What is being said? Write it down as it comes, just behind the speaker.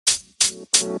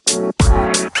Hello,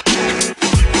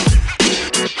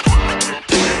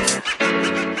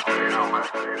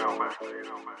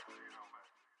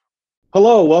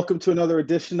 welcome to another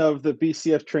edition of the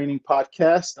BCF Training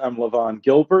Podcast. I'm Levon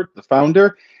Gilbert, the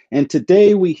founder, and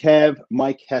today we have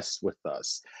Mike Hess with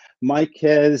us. Mike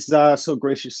has so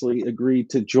graciously agreed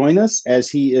to join us as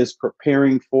he is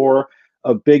preparing for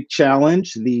a big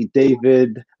challenge, the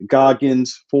David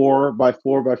Goggins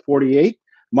 4x4x48.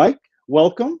 Mike,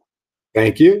 welcome.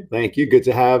 Thank you. Thank you. Good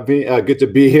to have me. Good to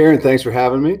be here, and thanks for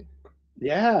having me.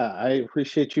 Yeah, I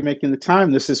appreciate you making the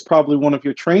time. This is probably one of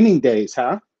your training days,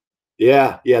 huh?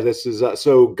 Yeah. This is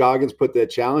so Goggins put that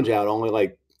challenge out only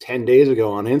like 10 days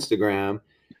ago on Instagram,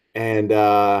 and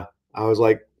I was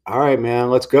like, "All right, man,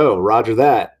 let's go." Roger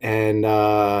that. And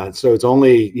so it's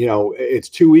only it's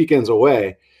 2 weekends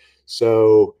away.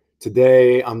 So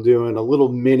today I'm doing a little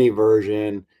mini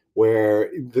version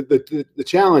where the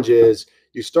challenge is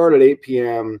you start at 8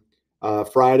 p.m.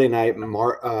 Friday night,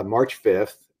 March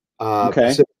 5th,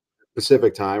 Okay.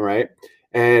 Pacific time, right?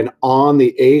 And on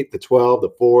the 8th, the 12th, the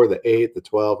 4th, the 8th, the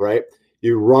 12th, right?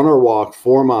 You run or walk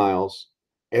 4 miles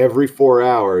every 4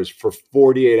 hours for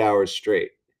 48 hours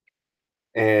straight.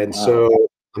 And Wow. so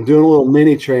I'm doing a little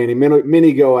mini training,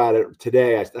 mini go at it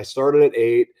today. I started at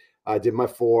 8. I did my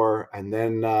 4, and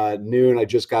then noon I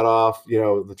just got off,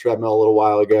 the treadmill a little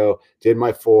while ago. Did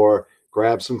my 4,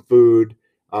 grabbed some food,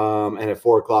 and at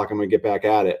 4 o'clock I'm gonna get back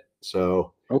at it.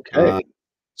 So Okay.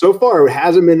 so far it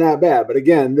hasn't been that bad, but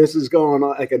again, this is going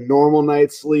on like a normal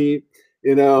night's sleep,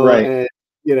 Right. and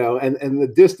and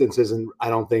the distance isn't, I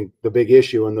don't think, the big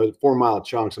issue in the 4 mile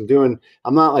chunks. I'm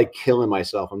not like killing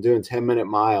myself. I'm doing 10-minute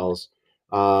miles.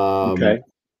 Okay.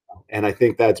 And I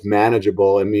think that's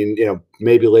manageable. I mean,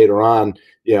 maybe later on,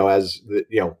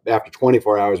 after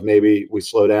 24 hours, maybe we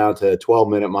slow down to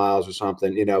 12-minute miles or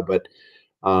something, but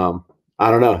I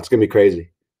don't know. It's gonna be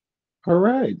crazy. All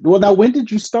right. Well, now, when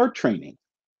did you start training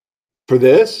For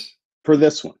this, for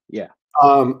this one? Yeah.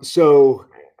 so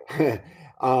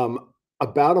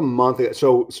about a month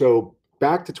ago, so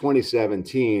back to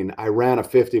 2017, I ran a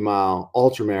 50-mile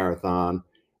ultra marathon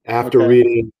after Okay.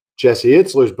 reading Jesse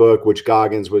Itzler's book, which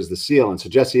Goggins was the SEAL. And so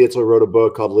Jesse Itzler wrote a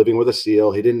book called Living with a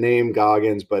SEAL. He didn't name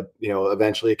Goggins, but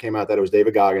eventually it came out that it was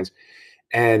David Goggins.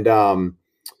 And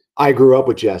I grew up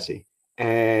with Jesse.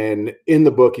 And in the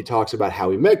book, he talks about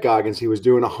how he met Goggins. He was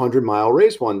doing a 100-mile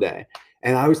race one day.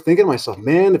 And I was thinking to myself,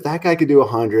 man, if that guy could do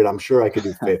 100, I'm sure I could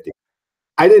do 50.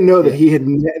 I didn't know that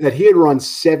Yeah. he had run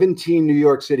 17 New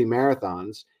York City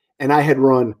marathons, and I had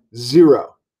run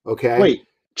 0. Okay. Wait,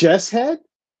 Jess had?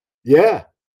 Yeah.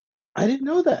 I didn't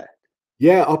know that.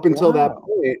 Yeah. Up until that Wow.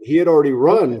 point, he had already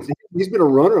run. Okay. He's been a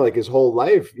runner like his whole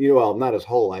life, well, not his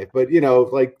whole life, but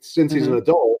like since he's an Hmm.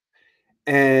 adult.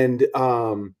 And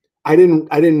I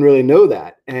didn't really know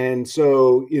that. And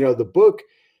so, the book,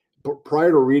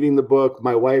 prior to reading the book,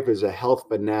 my wife is a health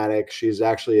fanatic. She's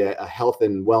actually a health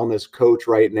and wellness coach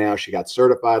right now. She got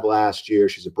certified last year.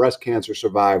 She's a breast cancer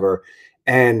survivor,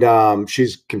 and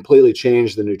she's completely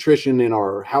changed the nutrition in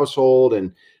our household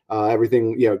and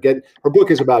everything. Her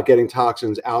book is about getting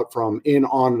toxins out from in,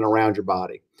 on, and around your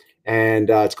body.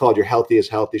 And it's called Your Healthy is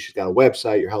Healthy. She's got a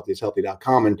website,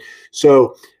 yourhealthyishealthy.com. And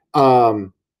so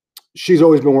she's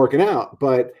always been working out,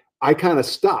 but I kind of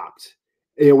stopped.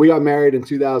 We got married in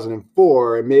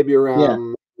 2004, and maybe Yeah.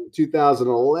 around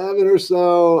 2011 or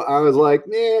so, I was like,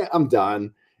 "Nah, I'm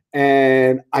done."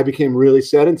 And I became really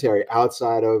sedentary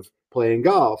outside of playing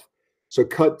golf. So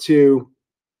cut to,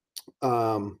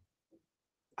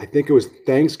 I think it was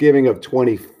Thanksgiving of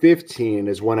 2015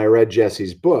 is when I read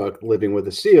Jesse's book, Living with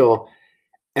a SEAL.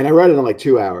 And I read it in like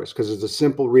 2 hours because it's a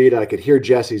simple read. I could hear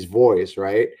Jesse's voice,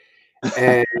 right?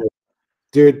 And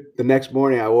dude, the next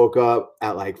morning I woke up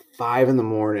at like 5 in the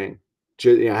morning. I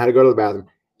had to go to the bathroom.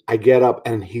 I get up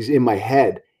and he's in my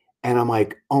head. And I'm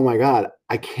like, oh my God,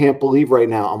 I can't believe right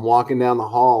now I'm walking down the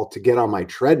hall to get on my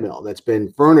treadmill that's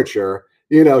been furniture,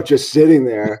 just sitting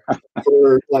there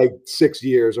for like 6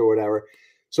 years or whatever.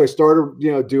 So I started,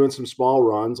 doing some small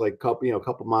runs, like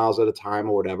couple miles at a time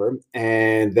or whatever.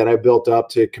 And then I built up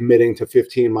to committing to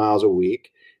 15 miles a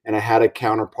week. And I had a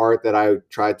counterpart that I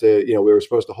tried to, we were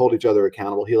supposed to hold each other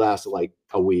accountable. He lasted like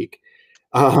a week.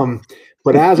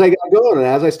 But as I got going and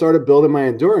as I started building my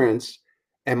endurance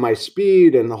and my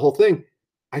speed and the whole thing,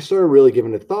 I started really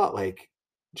giving it thought, like,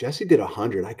 Jesse did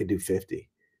 100, I could do 50.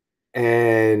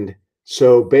 And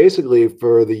so basically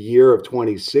for the year of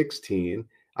 2016,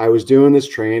 I was doing this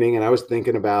training and I was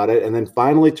thinking about it. And then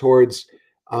finally towards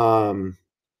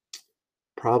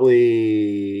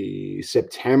probably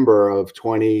September of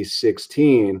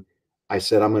 2016, I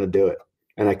said, I'm going to do it.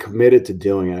 and I committed to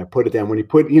doing it. I put it down. When you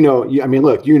put, I mean,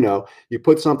 look, you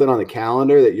put something on the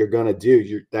calendar that you're going to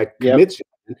do, that Yep. commits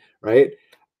you, right?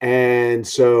 And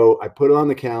so I put it on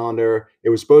the calendar. It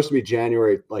was supposed to be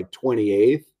January like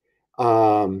 28th.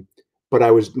 But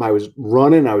I was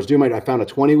running, I found a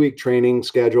 20-week training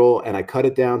schedule and I cut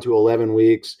it down to 11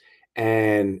 weeks.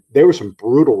 And there were some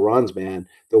brutal runs, man.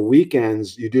 The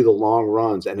weekends you do the long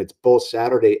runs and it's both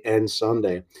Saturday and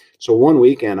Sunday. So one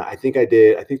weekend, I think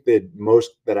the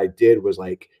most that I did was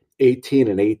like 18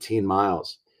 and 18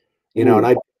 miles, and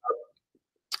I'd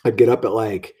get up at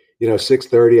like,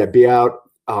 6:30. I'd be out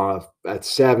at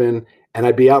 7, and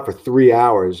I'd be out for 3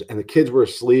 hours. And the kids were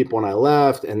asleep when I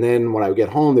left. And then when I would get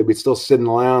home, they'd be still sitting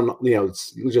around,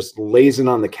 just lazing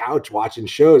on the couch watching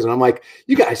shows. And I'm like,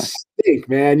 you guys stink,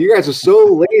 man. You guys are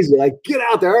so lazy. Like, get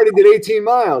out there. I already did 18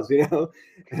 miles, And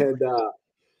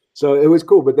so it was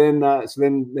cool. But then,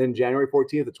 then January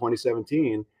 14th of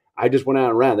 2017, I just went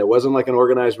out and ran. There wasn't like an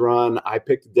organized run. I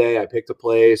picked a day. I picked a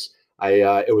place.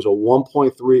 It was a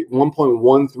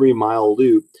 1.13 mile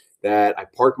loop that I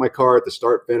parked my car at the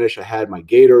start finish. I had my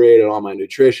Gatorade and all my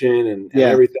nutrition and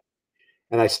everything.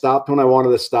 And I stopped when I wanted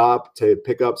to stop to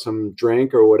pick up some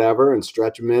drink or whatever and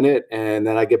stretch a minute. And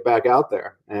then I get back out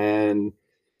there, and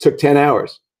took 10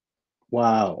 hours.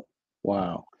 Wow.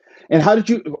 Wow. And how did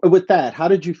you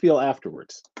feel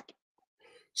afterwards?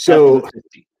 So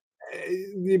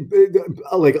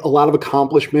like a lot of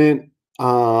accomplishment.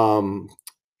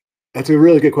 That's a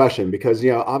really good question because,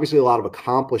 obviously a lot of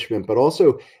accomplishment, but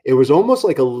also it was almost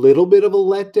like a little bit of a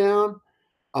letdown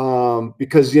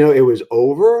because, it was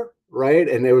over, right?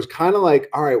 And it was kind of like,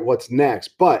 all right, what's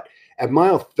next? But at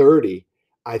mile 30,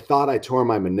 I thought I tore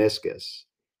my meniscus.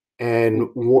 And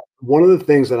one of the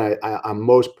things that I'm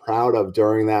most proud of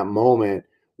during that moment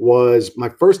was my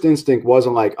first instinct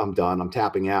wasn't like, I'm done, I'm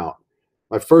tapping out.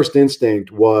 My first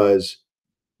instinct was,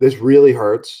 this really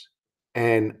hurts.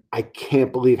 And I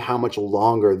can't believe how much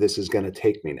longer this is going to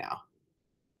take me now.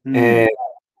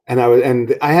 And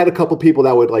I had a couple people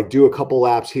that would like do a couple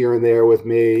laps here and there with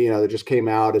me, that just came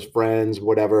out as friends,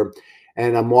 whatever.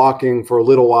 And I'm walking for a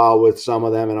little while with some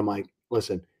of them. And I'm like,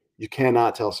 listen, you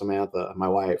cannot tell Samantha, my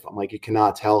wife. I'm like, you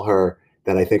cannot tell her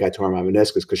that I think I tore my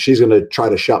meniscus because she's going to try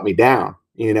to shut me down,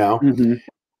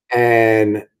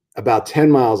 And about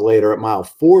 10 miles later at mile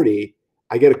 40,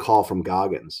 I get a call from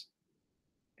Goggins.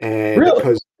 And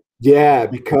really?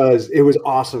 because it was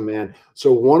awesome, man.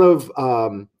 So one of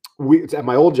at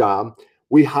my old job,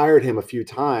 we hired him a few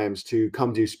times to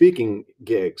come do speaking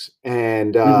gigs.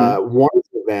 And one of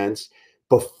the events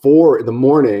before in the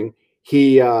morning,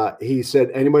 he said,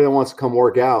 anybody that wants to come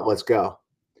work out, let's go.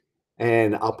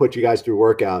 And I'll put you guys through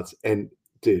workouts. And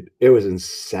dude, it was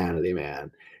insanity,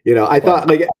 man. I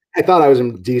thought I was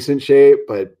in decent shape,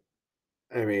 but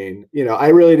I mean, I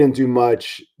really didn't do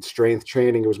much strength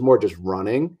training. It was more just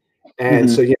running. And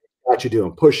so, got you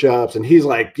doing push-ups, and he's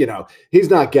like, he's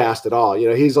not gassed at all.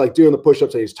 He's like doing the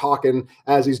push-ups and he's talking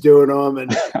as he's doing them.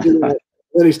 And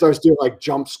then he starts doing like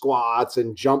jump squats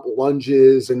and jump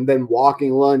lunges and then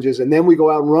walking lunges. And then we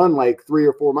go out and run like 3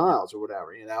 or 4 miles or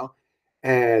whatever,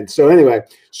 And so anyway,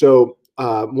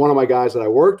 one of my guys that I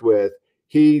worked with,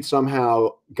 he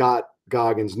somehow got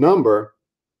Goggins' number,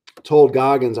 told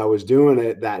Goggins I was doing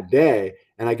it that day,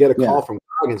 and I get a call from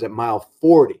Goggins at mile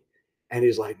 40, and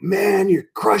he's like, man, you're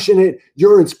crushing it,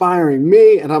 you're inspiring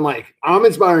me. And I'm like, I'm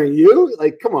inspiring you?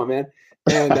 Like, come on, man.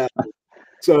 And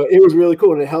so it was really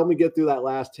cool, and it helped me get through that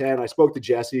last 10. I spoke to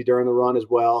Jesse during the run as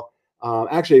well.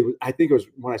 Actually, I think it was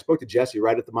when I spoke to Jesse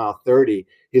right at the mile 30,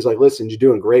 he's like, listen, you're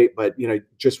doing great, but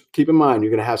just keep in mind,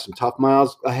 you're going to have some tough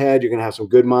miles ahead, you're going to have some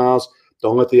good miles.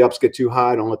 Don't let the ups get too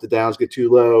high, don't let the downs get too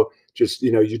low. Just,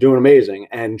 you're doing amazing.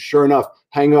 And sure enough,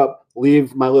 hang up,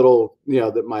 leave my little,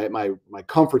 my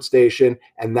comfort station.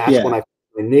 And that's when I felt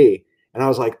my knee. And I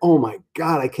was like, oh my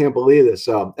God, I can't believe this.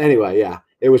 So anyway,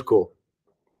 it was cool.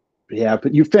 Yeah,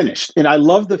 but you finished. And I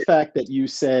love the fact that you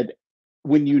said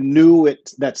when you knew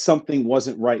that something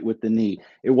wasn't right with the knee,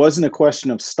 it wasn't a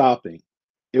question of stopping.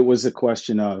 It was a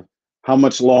question of, how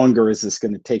much longer is this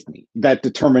going to take me? That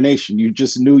determination, you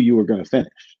just knew you were going to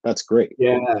finish. That's great.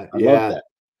 Yeah. I love that.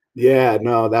 Yeah,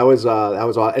 no, that was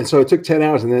awesome. And so it took 10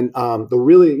 hours. And then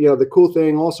the cool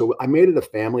thing also, I made it a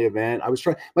family event.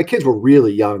 My kids were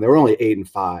really young. They were only 8 and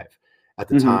 5 at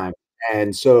the time.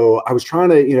 And so I was trying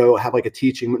to, have like a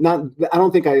teaching, I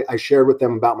don't think I shared with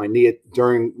them about my knee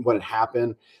during when it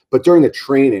happened, but during the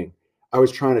training, I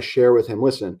was trying to share with him,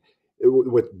 listen,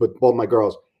 with both my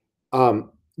girls,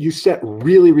 you set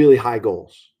really, really high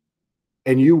goals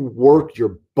and you work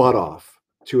your butt off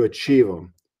to achieve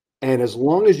them. And as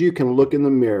long as you can look in the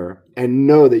mirror and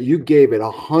know that you gave it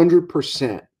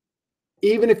 100%,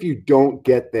 even if you don't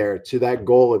get there to that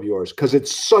goal of yours, because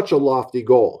it's such a lofty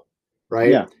goal,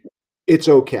 right? Yeah. It's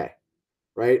okay,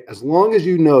 right? As long as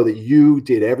you know that you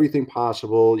did everything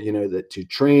possible, you know, that to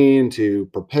train, to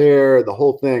prepare, the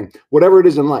whole thing, whatever it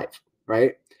is in life,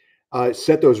 right?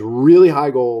 Set those really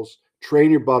high goals,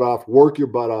 train your butt off, work your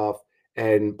butt off,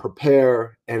 and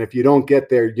prepare. And if you don't get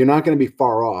there, you're not going to be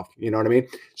far off. You know what I mean?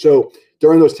 So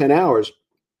during those 10 hours,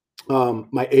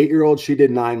 my 8-year-old, she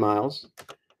did 9 miles.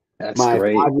 That's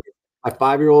great. My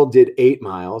 5-year-old did 8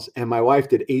 miles, and my wife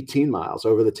did 18 miles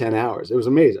over the 10 hours. It was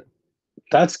amazing.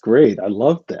 That's great. I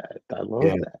love that. I love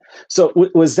Yeah. that. So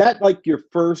was that like your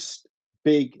first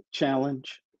big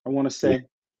challenge, I want to say?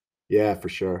 Yeah, for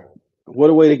sure. What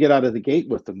a way to get out of the gate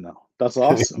with them, though. That's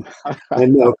awesome. I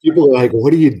know people are like,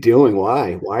 "What are you doing?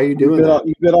 Why? Why are you doing that?"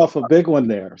 You bit off a big one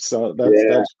there. So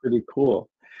that's pretty cool.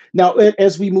 Now,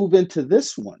 as we move into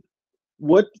this one,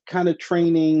 what kind of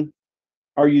training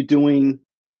are you doing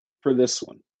for this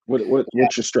one? What's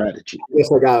your strategy? I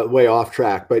guess I got way off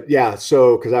track, but yeah.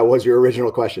 So, because that was your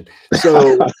original question.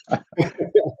 So,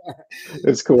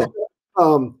 it's cool.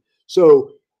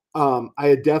 I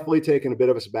had definitely taken a bit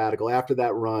of a sabbatical after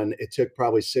that run. It took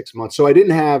probably 6 months. So I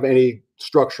didn't have any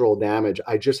structural damage.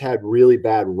 I just had really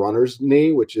bad runner's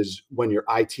knee, which is when your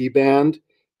IT band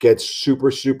gets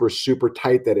super, super, super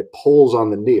tight that it pulls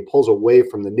on the knee. It pulls away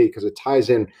from the knee because it ties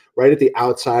in right at the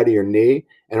outside of your knee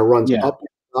and it runs up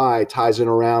your thigh, ties in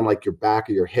around like your back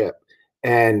of your hip.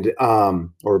 And,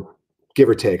 or give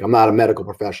or take, I'm not a medical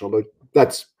professional, but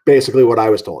that's basically what I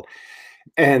was told.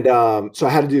 And so I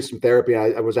had to do some therapy.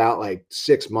 I was out like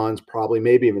 6 months, probably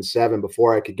maybe even 7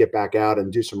 before I could get back out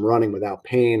and do some running without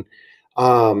pain.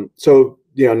 So,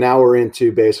 you know, now we're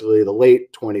into basically the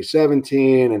late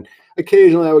 2017 and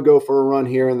occasionally I would go for a run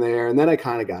here and there. And then I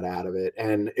kind of got out of it.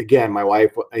 And again, my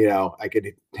wife, you know, I could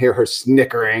hear her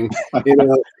snickering, you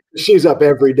know, she's up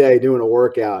every day doing a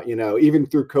workout, you know, even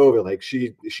through COVID, like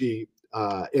she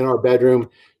in our bedroom,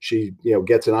 she, you know,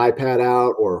 gets an iPad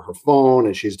out or her phone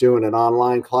and she's doing an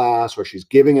online class or she's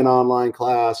giving an online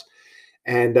class.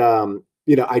 And,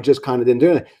 you know, I just kind of didn't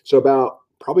do it. So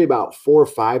probably about 4 or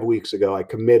 5 weeks ago, I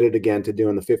committed again to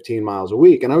doing the 15 miles a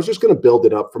week. And I was just going to build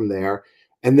it up from there.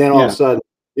 And then all of a sudden,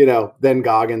 you know, then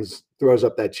Goggins throws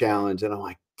up that challenge. And I'm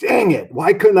like, dang it,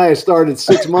 why couldn't I have started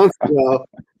 6 months ago?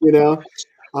 You know?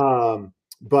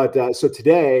 So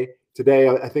today,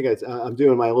 I think I'm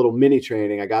doing my little mini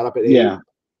training. I got up at 8,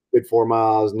 did 4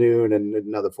 miles, noon, and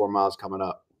another 4 miles coming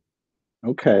up.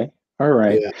 Okay. All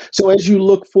right. Yeah. So as you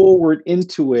look forward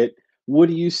into it, what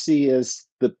do you see as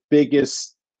the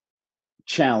biggest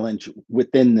challenge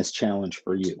within this challenge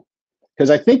for you? Because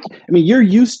I mean, you're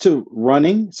used to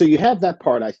running, so you have that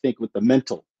part, I think, with the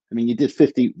mental. I mean, you did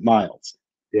 50 miles.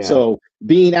 Yeah. So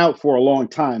being out for a long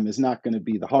time is not going to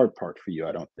be the hard part for you,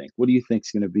 I don't think. What do you think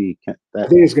is going to be I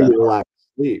think it's going to be the lack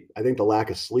of sleep. I think the lack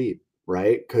of sleep,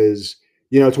 right? Because,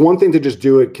 you know, it's one thing to just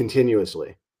do it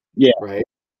continuously. Yeah. Right.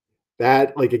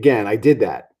 That, like, again, I did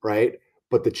that, right?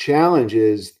 But the challenge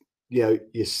is, you know,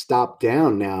 you stop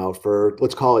down now for,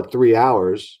 let's call it 3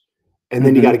 hours, and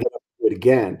then you got to get up to it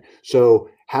again. So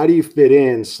how do you fit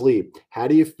in sleep? How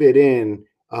do you fit in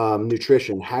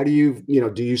nutrition? How do you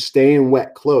you stay in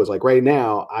wet clothes? Like right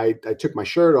now, I took my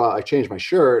shirt off, I changed my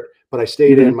shirt, but I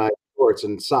stayed in my shorts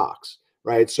and socks.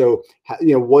 Right. So,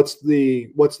 you know, what's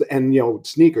the, and, you know,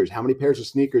 sneakers, how many pairs of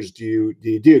sneakers do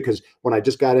you do? Because when I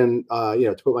just got in, you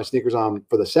know, to put my sneakers on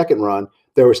for the second run,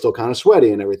 they were still kind of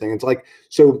sweaty and everything. It's like,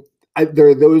 so there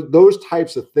are those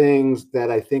types of things that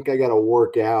I think I got to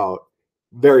work out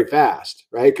very fast.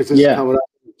 Right. Because this is coming up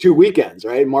 2 weekends,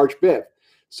 right? March 5th.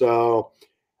 So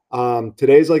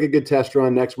today's like a good test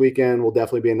run. Next weekend will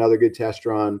definitely be another good test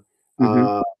run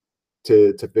to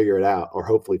figure it out, or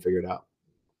hopefully figure it out.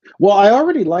 Well, I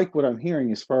already like what I'm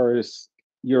hearing as far as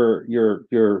your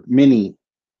mini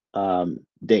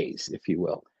days, if you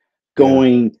will,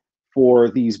 going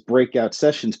for these breakout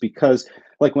sessions, because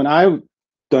like when I've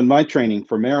done my training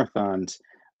for marathons,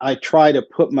 I try to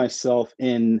put myself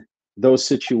in those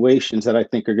situations that I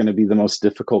think are going to be the most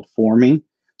difficult for me.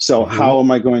 So how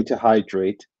am I going to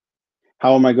hydrate?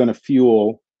 How am I going to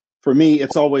fuel? For me,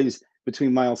 it's always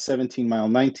between mile 17, mile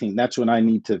 19. That's when I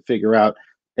need to figure out,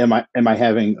 am I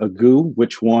having a goo?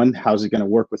 Which one? How's it going to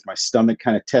work with my stomach?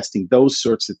 Kind of testing those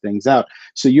sorts of things out.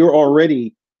 So you're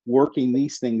already working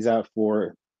these things out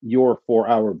for your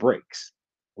 4-hour breaks,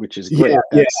 which is great.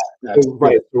 That's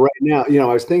right. So right now, you know,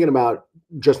 I was thinking about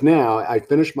just now, I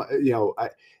finished my, you know,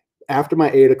 after my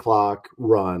 8 o'clock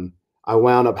run, I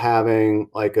wound up having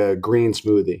like a green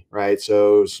smoothie, right?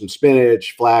 So some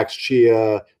spinach, flax,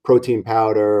 chia, protein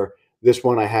powder. This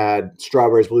one I had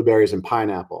strawberries, blueberries, and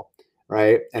pineapple.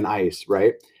 right, and ice,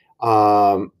 right.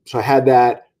 So I had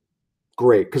that.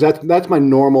 Great, because that's my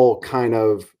normal kind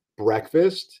of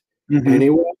breakfast Hmm.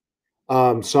 anyway.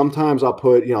 Sometimes I'll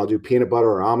put, I'll do peanut butter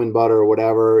or almond butter or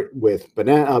whatever with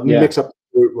banana, Yeah. mix up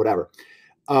fruit, whatever.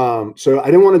 So I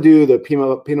didn't want to do the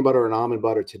peanut butter and almond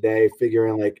butter today,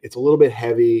 figuring like it's a little bit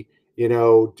heavy,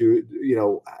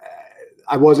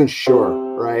 I wasn't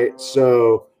sure, right?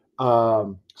 So,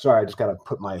 sorry, I just got to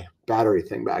put my battery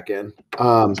thing back in.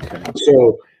 Okay.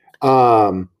 So,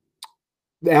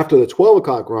 after the 12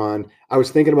 o'clock run, I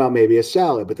was thinking about maybe a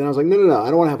salad, but then I was like, no,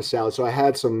 I don't want to have a salad. So I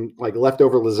had some like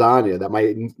leftover lasagna that my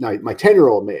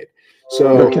 10-year-old made. So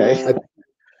Okay. I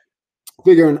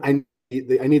figuring I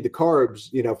need the carbs,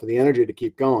 for the energy to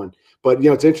keep going. But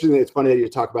it's interesting. It's funny that you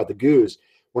talk about the goose.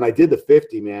 When I did the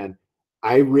 50, man,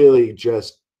 I really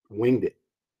just winged it.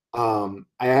 I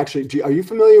actually, are you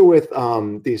familiar with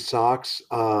these socks?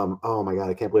 Oh my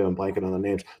God, I can't believe I'm blanking on the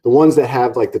names. The ones that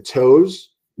have like the toes.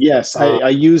 Yes, I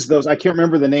use those. I can't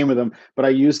remember the name of them, but I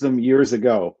used them years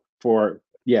ago for,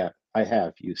 yeah, I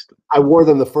have used them. I wore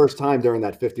them the first time during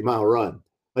that 50-mile run.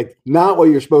 Like, not what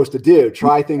you're supposed to do.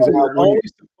 Try things Oh, out you're when you.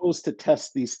 always supposed to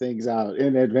test these things out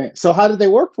in advance. So how did they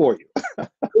work for you? It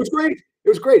was great. It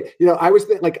was great. I was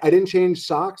like, I didn't change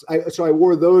socks. So I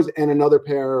wore those and another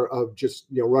pair of just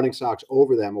running socks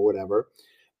over them or whatever.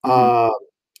 Mhm.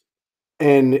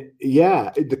 And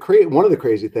yeah, one of the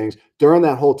crazy things during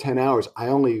that whole 10 hours, I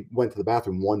only went to the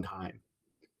bathroom one time.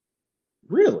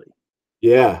 Really?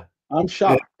 Yeah. I'm And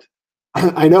shocked.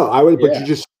 I know but Yeah. you're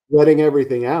just letting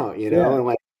everything out, Yeah. and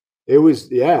like it was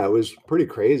pretty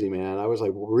crazy, man. I was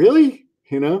like, really?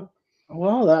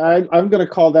 Well, I'm going to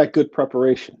call that good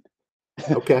preparation.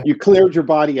 Okay. You cleared your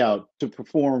body out to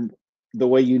perform the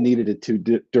way you needed it to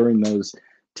during those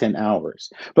 10 hours.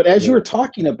 But as you Yeah. were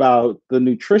talking about the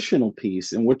nutritional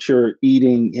piece and what you're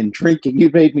eating and drinking, you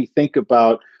made me think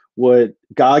about what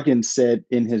Goggins said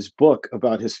in his book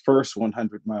about his first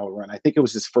 100-mile run. I think it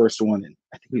was his first one.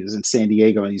 I think he was in San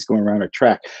Diego and he's going around a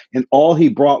track. And all he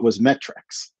brought was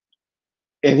Metrex.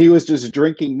 And he was just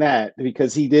drinking that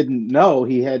because he didn't know,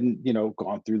 he hadn't,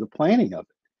 gone through the planning of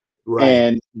it. Right.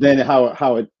 And then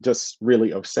how it just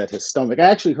really upset his stomach. I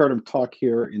actually heard him talk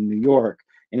here in New York,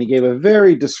 and he gave a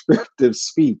very descriptive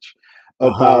speech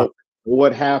Uh-huh. about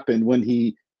what happened when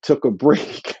he took a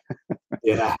break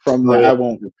Yeah. from Oh that. yeah. I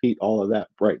won't repeat all of that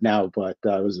right now, but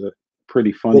it was a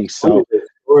pretty Well, funny. it's funny,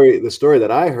 So the story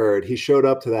that I heard, he showed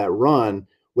up to that run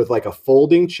with like a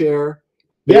folding chair,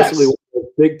 basically yes, with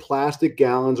big plastic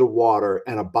gallons of water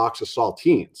and a box of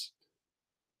saltines.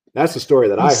 That's the story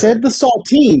that he I said heard. the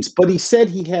saltines, but he said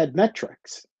he had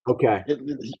Metrex. Okay.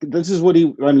 This is what he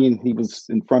was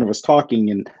in front of us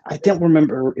talking, and I don't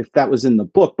remember if that was in the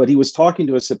book, but he was talking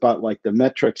to us about like the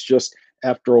metrics. Just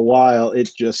after a while,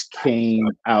 it just came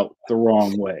out the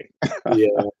wrong way. Yeah.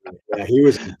 Yeah. He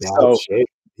was in bad So shape.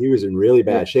 He was in really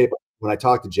yeah, bad shape. When I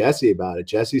talked to Jesse about it,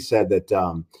 Jesse said that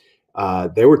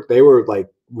they were like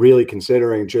really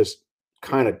considering just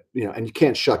kind of, and you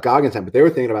can't shut Goggins down, but they were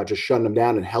thinking about just shutting him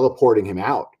down and heliporting him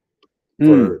out mm,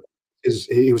 for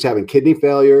he was having kidney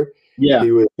failure. yeah,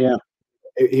 He was yeah,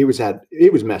 he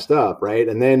was messed up, right?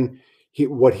 And then the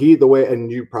way,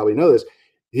 and you probably know this,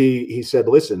 he said,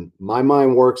 listen, my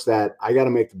mind works that I got to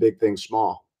make the big thing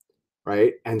small,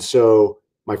 right? And so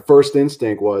my first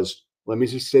instinct was, let me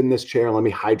just sit in this chair and let me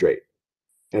hydrate.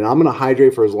 And I'm going to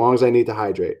hydrate for as long as I need to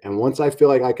hydrate. And once I feel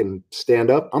like I can stand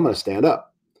up, I'm going to stand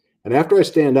up. And after I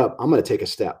stand up, I'm going to take a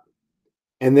step.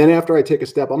 And then after I take a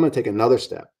step, I'm going to take another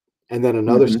step and then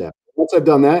another hmm step. Once I've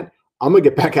done that, I'm going to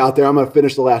get back out there. I'm going to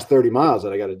finish the last 30 miles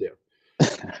that I got to do.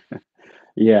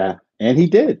 yeah. And he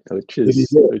did, Did he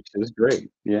do which is great.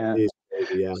 Yeah. it?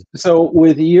 Yeah. So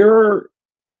with your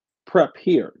prep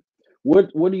here,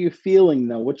 what are you feeling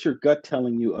though? What's your gut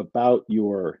telling you about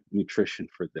your nutrition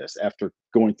for this after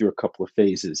going through a couple of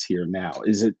phases here now?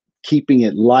 Is it keeping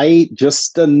it light,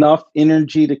 just enough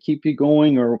energy to keep you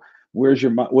going, or where's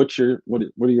your what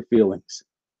are your feelings?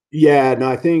 Yeah, no,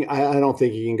 I don't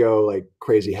think you can go like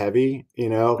crazy heavy,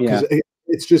 because Yeah.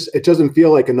 it doesn't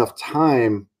feel like enough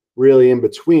time really in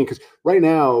between. Because right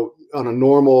now, on a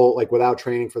normal, like without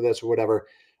training for this or whatever,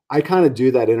 I kind of do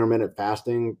that intermittent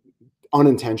fasting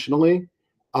unintentionally.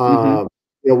 Hmm. Um,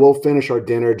 we'll finish our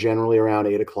dinner generally around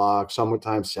 8 o'clock,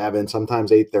 sometimes 7,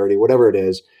 sometimes 8:30, whatever it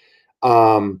is.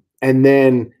 And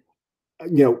then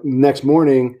next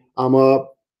morning I'm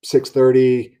up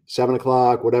 6:30, 7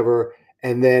 o'clock, whatever.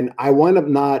 And then I wind up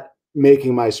not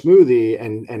making my smoothie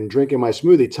and drinking my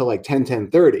smoothie till like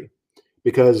 10:30,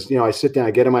 because, I sit down,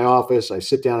 I get in my office, I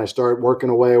sit down, I start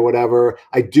working away or whatever.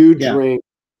 I do Yeah. drink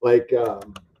like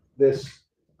this.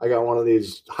 I got one of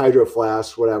these hydro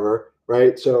flasks, whatever,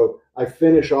 right? So I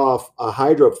finish off a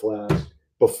hydro flask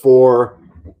before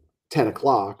 10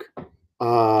 o'clock.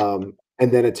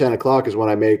 And then at 10 o'clock is when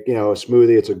I make, a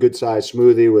smoothie. It's a good size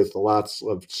smoothie with lots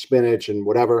of spinach and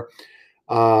whatever.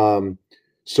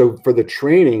 So for the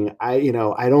training, I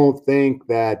don't think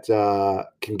that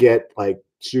can get like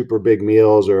super big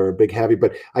meals or big heavy,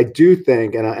 but I do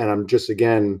think, and I'm just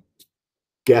again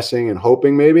guessing and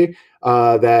hoping maybe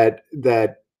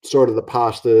that sort of the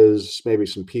pastas, maybe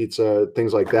some pizza,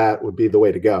 things like that would be the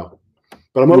way to go.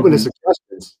 But I'm open to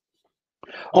suggestions.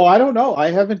 Oh, I don't know. I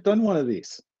haven't done one of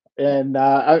these, and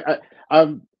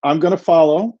I'm going to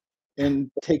follow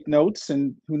and take notes,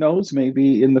 and who knows,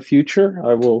 maybe in the future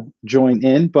I will join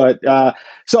in. But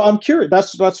so I'm curious.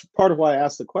 That's part of why I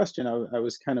asked the question. I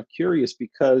was kind of curious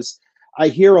because I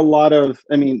hear a lot of.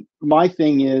 I mean, my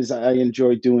thing is I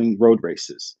enjoy doing road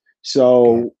races.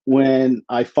 So when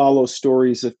I follow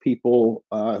stories of people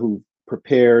who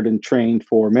prepared and trained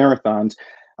for marathons,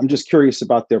 I'm just curious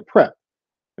about their prep.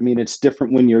 I mean, it's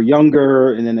different when you're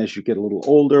younger, and then as you get a little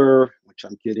older, which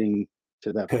I'm getting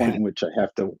to that point in which I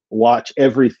have to watch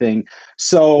everything.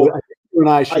 So Well, I think you and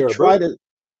I I share a try birthday. to.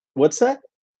 What's that?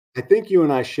 I think you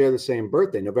and I share the same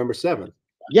birthday, November 7th.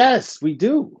 Yes, we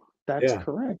do. That's Yeah.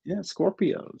 correct. Yeah,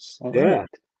 Scorpios. All Yeah. right.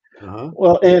 Uh-huh.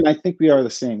 Well, and I think we are the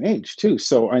same age too.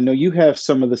 So I know you have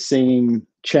some of the same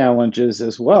challenges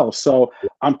as well. So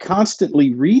I'm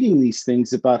constantly reading these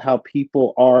things about how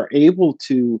people are able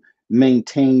to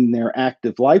maintain their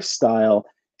active lifestyle.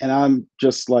 And I'm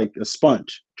just like a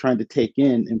sponge trying to take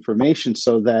in information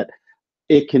so that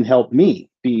it can help me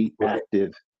be Right.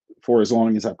 active for as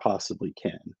long as I possibly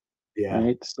can. Yeah.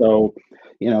 Right. So,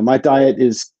 my diet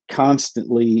is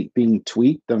constantly being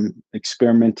tweaked. I'm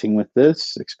experimenting with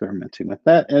this, experimenting with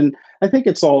that. And I think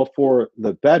it's all for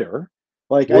the better.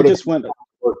 Like I What have just went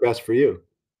worked best for you?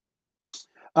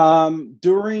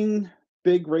 during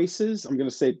big races, I'm going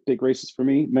to say big races for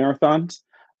me, marathons.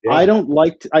 I Yeah. don't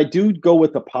like I do go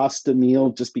with a pasta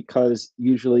meal just because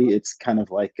usually it's kind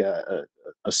of like a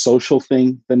social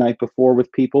thing the night before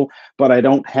with people, but I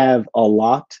don't have a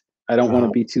lot. I don't want to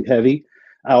Uh-huh. be too heavy.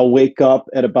 I'll wake up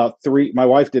at about 3. My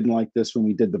wife didn't like this when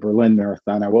we did the Berlin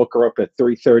Marathon. I woke her up at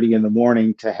 3:30 in the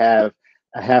morning to have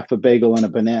a half a bagel and a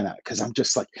banana because I'm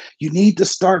just like, you need to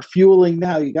start fueling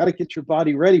now. You got to get your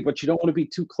body ready, but you don't want to be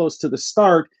too close to the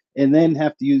start and then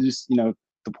have to use,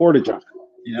 the porta john.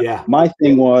 Yeah. My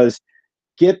thing was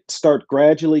start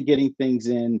gradually getting things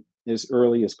in as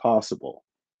early as possible.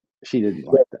 She didn't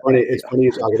Yeah, like that it's idea. funny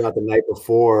you talk about the night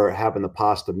before having the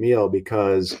pasta meal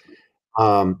because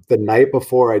the night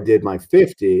before I did my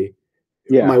 50,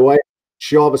 my Yeah. wife,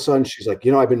 she all of a sudden she's like,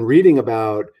 I've been reading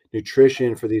about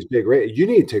nutrition for these big races. You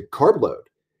need to carb load.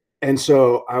 And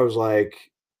so I was like,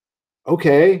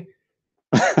 okay.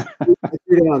 I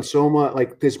threw down so much,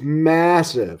 like this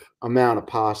massive amount of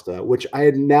pasta, which I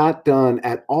had not done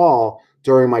at all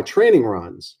during my training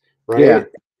runs, Yeah. right?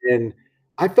 And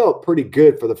I felt pretty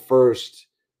good for the first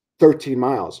 13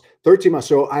 miles. 13 miles.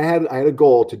 So I had a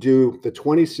goal to do the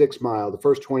 26 mile, the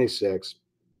first 26.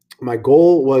 My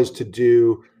goal was to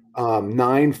do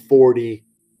 940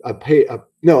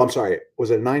 no, I'm sorry. Was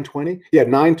it 920? Yeah,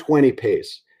 920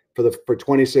 pace for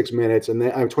 26 minutes and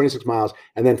then 26 miles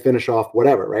and then finish off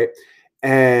whatever, right?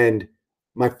 And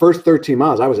my first 13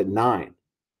 miles, I was at 9.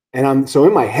 And I'm so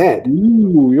in my head,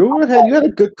 Ooh, you had a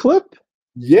good clip.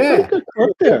 You had a yeah. good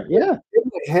clip there. Yeah.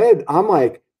 In my head, I'm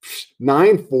like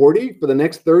 940 for the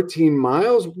next 13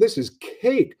 miles. This is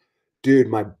cake. Dude,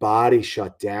 my body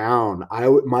shut down.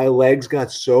 My legs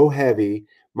got so heavy.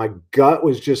 My gut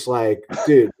was just like,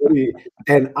 dude,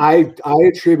 and I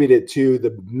attribute it to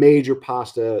the major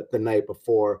pasta the night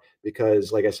before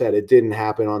because, like I said, it didn't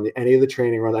happen on any of the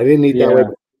training runs. I didn't eat that way Yeah.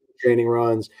 before the training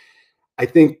runs. I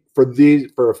think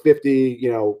for a 50,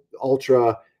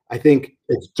 ultra, I think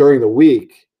it's during the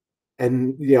week.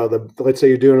 And let's say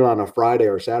you're doing it on a Friday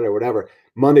or Saturday or whatever.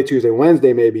 Monday, Tuesday,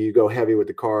 Wednesday, maybe you go heavy with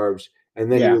the carbs and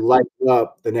then you Yeah. lighten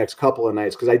up the next couple of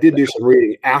nights. Cause I did do some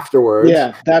reading afterwards.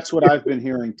 Yeah. That's what I've been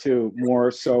hearing too,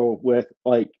 more so with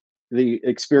like the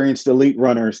experienced elite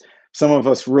runners. Some of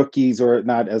us rookies or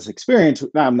not as experienced.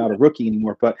 Now I'm not a rookie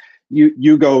anymore, but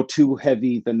you go too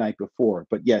heavy the night before.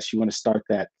 But yes, you want to start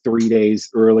that 3 days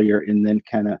earlier and then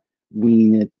kind of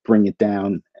wean it, bring it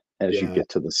down as you Yeah. get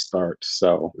to the start.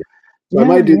 So So I yeah,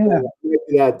 might do that. yeah. I might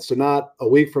do that. So not a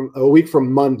week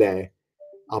from Monday,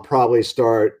 I'll probably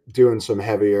start doing some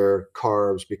heavier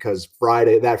carbs because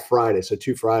that Friday, so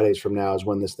 2 Fridays from now is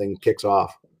when this thing kicks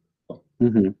off.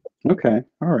 Okay,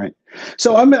 all right.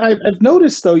 So I've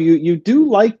noticed though you do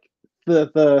like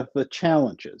the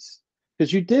challenges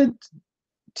because you did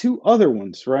two other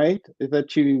ones, right?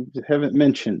 That you haven't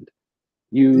mentioned.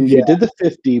 You did the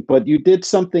 50, but you did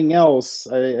something else.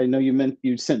 I know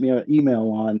you sent me an email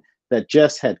on that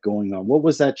Jess had going on. What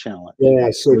was that challenge? Yeah,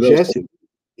 so Or those Jesse, two?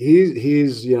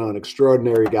 he's an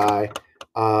extraordinary guy,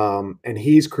 and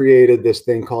he's created this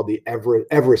thing called the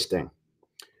Everesting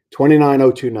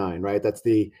 29029. Right, that's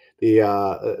the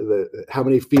how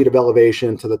many feet of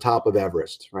elevation to the top of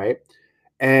Everest, right?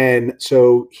 And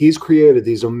so he's created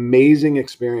these amazing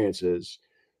experiences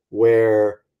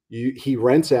where he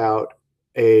rents out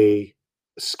a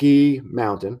ski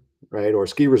mountain, right, or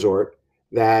ski resort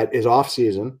that is off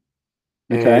season,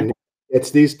 Okay. and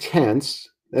it's these tents,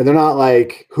 and they're not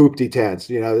like hoopty tents.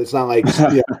 It's not like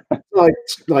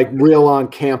like real on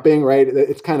camping, right?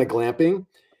 It's kind of glamping.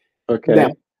 Now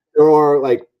Okay. there are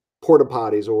like porta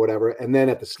potties or whatever, and then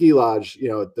at the ski lodge,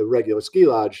 at the regular ski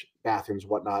lodge, bathrooms,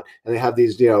 whatnot, and they have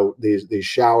these,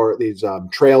 these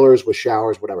trailers with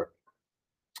showers, whatever.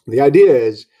 The idea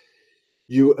is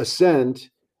you ascend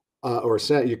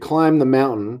you climb the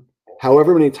mountain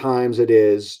however many times it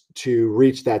is to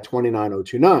reach that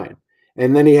 29029.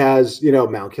 And then he has,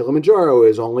 Mount Kilimanjaro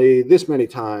is only this many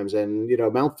times, and,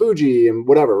 Mount Fuji and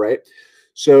whatever, right?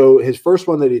 So his first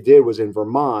one that he did was in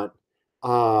Vermont,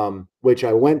 which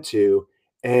I went to.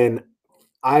 And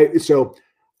I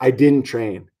didn't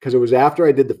train because it was after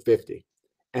I did the 50.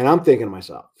 And I'm thinking to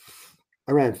myself,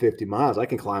 I ran 50 miles. I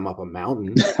can climb up a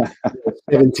mountain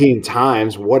 17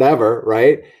 times, whatever,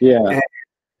 right? Yeah. And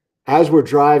as we're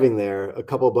driving there, a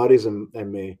couple of buddies and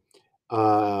me,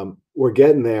 we're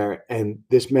getting there, and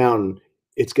this mountain,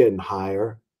 it's getting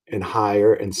higher and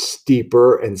higher and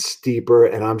steeper and steeper.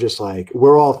 And I'm just like,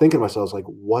 we're all thinking to ourselves, like,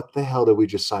 what the hell did we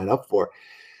just sign up for?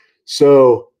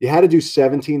 So you had to do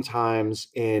 17 times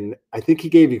in, I think he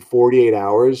gave you 48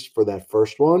 hours for that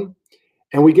first one.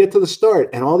 And we get to the start,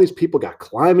 and all these people got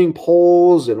climbing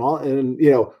poles and all, and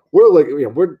we're like,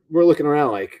 we're looking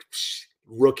around like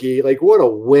rookie, like what a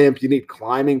wimp. You need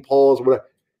climbing poles. What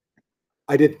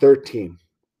I did 13,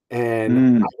 and I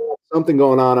Mm. had something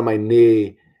going on in my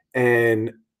knee,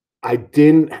 and I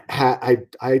didn't have.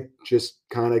 I just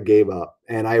kind of gave up,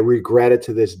 and I regret it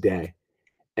to this day.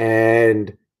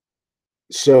 And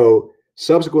so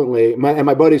subsequently,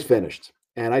 my buddies finished,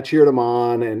 and I cheered them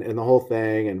on, and the whole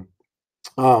thing, and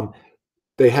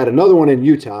they had another one in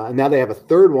Utah, and now they have a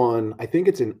third one. I think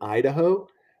it's in Idaho.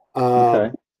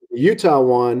 Okay. The Utah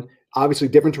one, obviously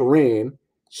different terrain,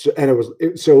 so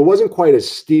it wasn't quite as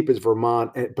steep as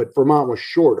Vermont, but Vermont was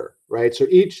shorter, right? So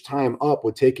each time up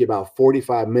would take you about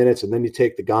 45 minutes, and then you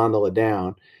take the gondola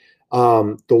down.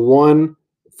 The one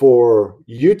for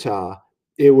Utah,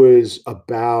 it was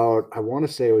about, I want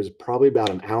to say it was probably about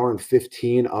an hour and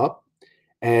 15 up,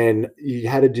 and you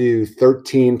had to do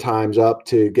 13 times up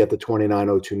to get the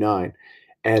 29029.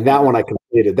 And that one I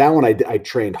completed. That one I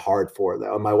trained hard for,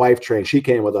 though. My wife trained. She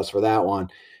came with us for that one.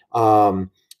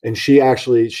 And she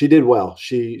did well.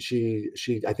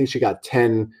 I think she got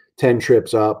 10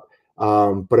 trips up.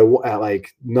 But at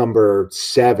like number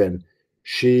 7,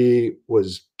 she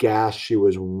was gassed. She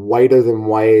was whiter than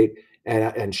white.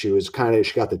 And she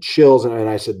got the chills. And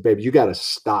I said, babe, you got to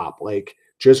stop. Like,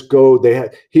 just go.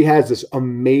 He has this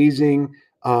amazing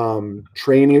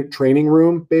training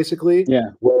room, basically, Yeah.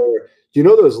 where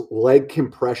those leg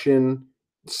compression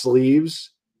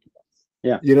sleeves.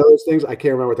 Yeah. Those things. I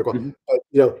can't remember what they're called. Mhm.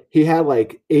 But he had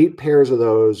like 8 pairs of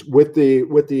those with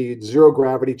the zero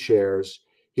gravity chairs.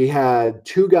 He had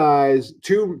 2 guys,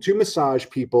 two massage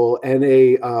people, and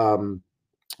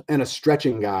a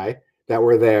stretching guy that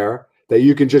were there that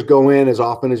you can just go in as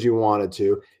often as you wanted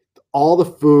to. All the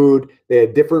food, they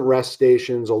had different rest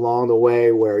stations along the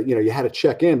way where you had to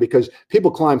check in because people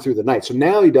climb through the night. So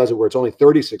now he does it where it's only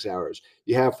 36 hours.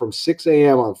 You have from 6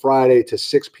 a.m. on Friday to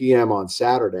 6 p.m. on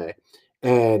Saturday,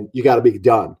 and you got to be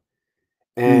done.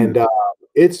 Mm. And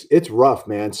it's rough,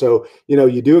 man. So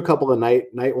you do a couple of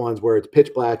night ones where it's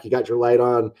pitch black. You got your light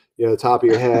on, the top of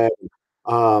your head.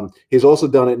 He's also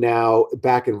done it now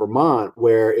back in Vermont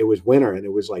where it was winter and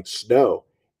it was like snow,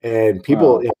 and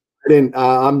people. Wow.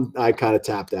 I kind of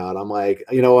tapped out. I'm like,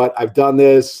 you know what? I've done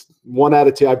this 1 out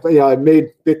of 2. I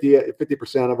made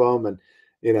 50% of them, and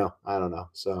I don't know.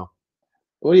 So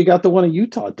Well, you got the one in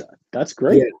Utah done. That's yeah,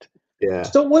 great. yeah.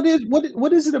 So what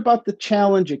is it about the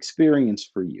challenge experience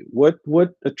for you? What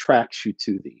attracts you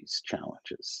to these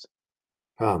challenges?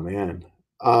 Oh man.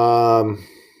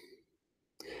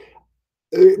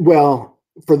 Well,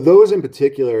 for those in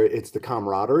particular, it's the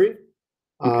camaraderie.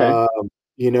 Okay.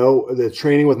 The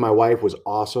training with my wife was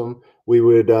awesome. We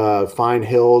would find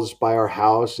hills by our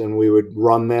house and we would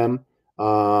run them,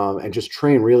 and just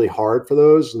train really hard for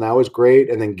those. And that was great.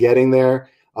 And then getting there,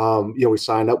 we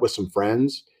signed up with some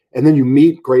friends, and then you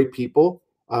meet great people.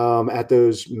 at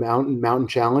those mountain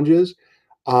challenges.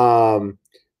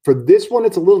 For this one,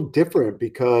 it's a little different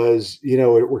because,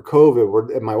 we're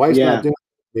COVID. My wife's not doing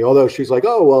it, although she's like,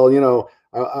 oh, well,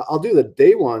 I'll do the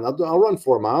day one. I'll run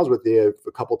 4 miles with you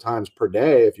a couple times per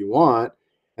day if you want.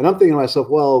 And I'm thinking to myself,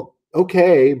 well,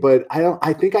 okay, but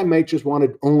I think I might just want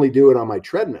to only do it on my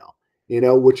treadmill,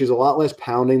 which is a lot less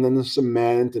pounding than the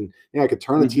cement. And, I could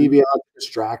turn the TV on to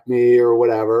distract me or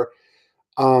whatever.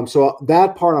 So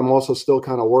that part I'm also still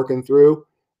kind of working through.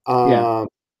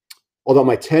 Although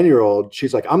my 10-year-old,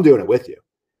 she's like, I'm doing it with you.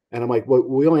 And I'm like, well,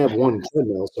 we only have one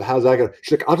treadmill. So how's that going to?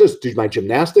 She's like, I'll just do my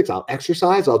gymnastics. I'll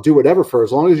exercise. I'll do whatever for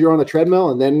as long as you're on the treadmill.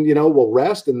 And then, we'll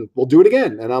rest and we'll do it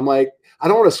again. And I'm like, I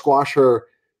don't want to squash her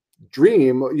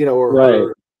dream, or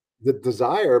her, the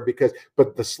desire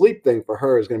but the sleep thing for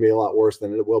her is going to be a lot worse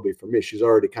than it will be for me. She's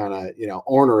already kind of,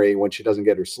 ornery when she doesn't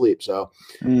get her sleep. So,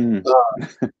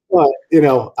 but,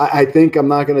 I think I'm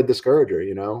not going to discourage her,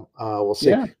 we'll see.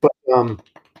 Yeah. But,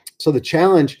 so the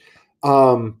challenge,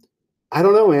 I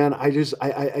don't know, man. I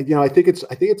think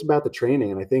it's about the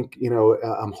training. And I think,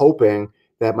 I'm hoping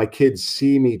that my kids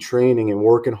see me training and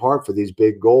working hard for these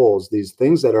big goals, these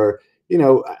things that are,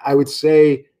 I would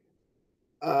say,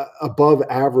 above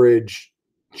average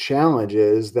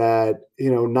challenges that,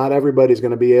 not everybody's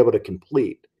going to be able to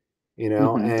complete,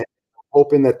 and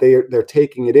hoping that they're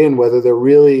taking it in, whether they're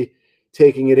really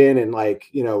taking it in and like,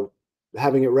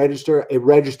 having it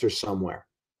registers somewhere.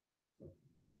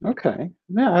 Okay.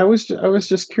 Yeah, I was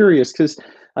just curious because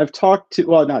I've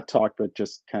not talked, but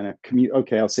just kind of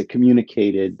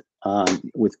communicated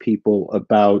with people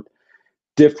about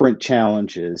different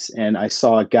challenges. And I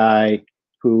saw a guy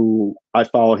who I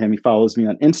follow him. He follows me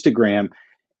on Instagram,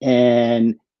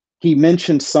 and he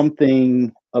mentioned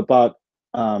something about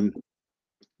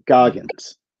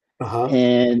Goggins.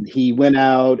 And he went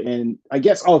out and I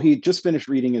guess, he just finished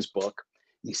reading his book.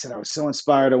 He said, I was so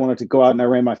inspired. I wanted to go out and I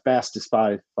ran my fastest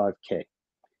 5K.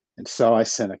 And so I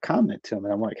sent a comment to him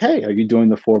and I'm like, hey, are you doing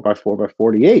the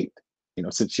 4x4x48?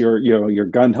 Since you're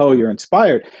gung-ho, you're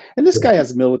inspired. And this guy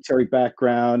has a military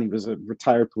background. He was a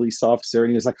retired police officer. And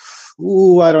he was like,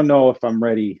 ooh, I don't know if I'm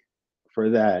ready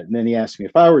for that. And then he asked me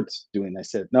if I were doing it. I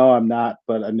said, no, I'm not.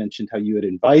 But I mentioned how you had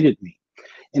invited me.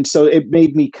 And so it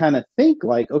made me kind of think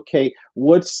like, okay,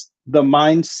 what's the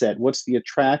mindset? What's the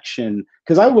attraction?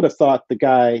 Because I would have thought the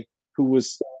guy who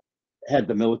had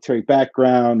the military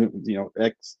background,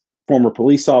 former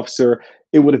police officer,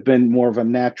 it would have been more of a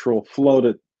natural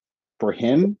flow for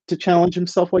him to challenge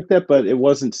himself like that, but it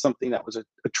wasn't something that was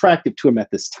attractive to him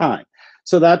at this time.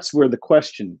 So that's where the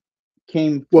question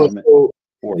came from.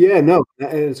 Yeah, no,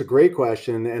 and it's a great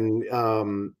question.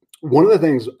 And one of the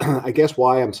things, I guess,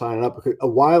 why I'm signing up, a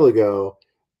while ago,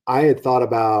 I had thought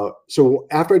about, so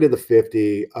after I did the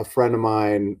 50, a friend of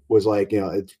mine was like,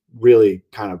 it's really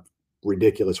kind of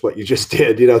ridiculous what you just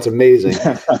did. It's amazing.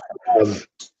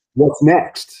 What's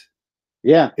next?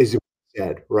 Yeah. Is what you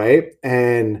said, right?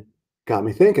 And got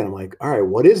me thinking, I'm like, all right,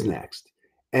 what is next?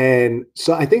 And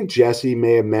so I think Jesse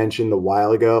may have mentioned a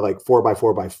while ago, like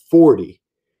 4x4x40.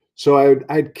 So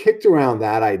I'd kicked around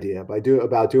that idea about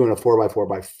doing a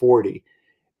 4x4x40.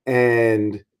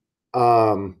 And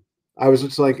I was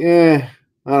just like, I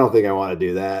don't think I want to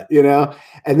do that,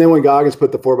 And then when Goggins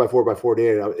put the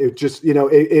 4x4x48, it just,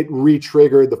 it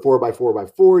re-triggered the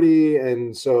 4x4x40.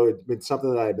 And so it's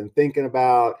something that I've been thinking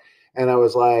about. And I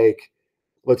was like,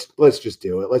 let's just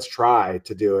do it. Let's try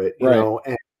to do it, you know.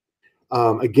 And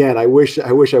again, I wish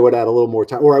I would add a little more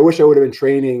time, or I wish I would have been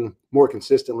training more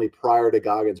consistently prior to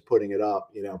Goggins putting it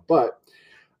up, But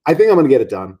I think I'm going to get it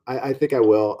done. I think I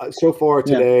will. So far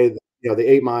today,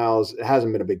 the 8 miles, it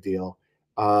hasn't been a big deal.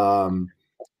 I'll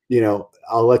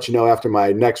let you know after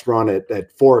my next run at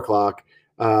 4:00,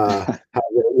 how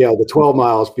the 12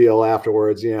 miles feel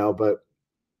afterwards, but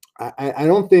I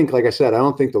don't think, like I said, I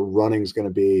don't think the running's going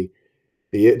to be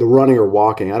the running or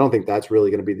walking. I don't think that's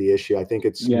really going to be the issue. I think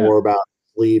it's more about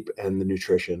sleep and the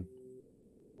nutrition.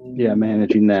 Yeah,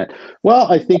 managing that.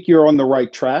 Well, I think you're on the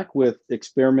right track with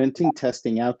experimenting,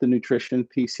 testing out the nutrition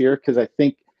piece here, because I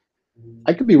think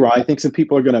I could be wrong. I think some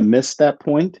people are going to miss that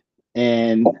point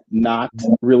and not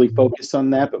really focus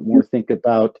on that, but more think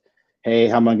about, hey,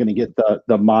 how am I going to get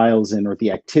the miles in, or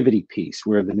the activity piece,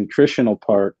 where the nutrition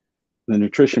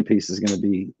piece is going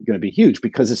to be huge,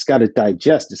 because it's got to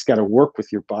digest, it's got to work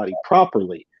with your body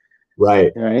properly.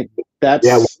 Right. That's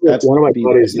one of my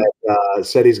buddies that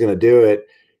said he's going to do it.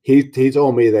 He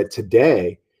told me that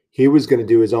today he was going to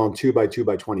do his own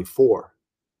 2x2x24.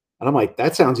 And I'm like,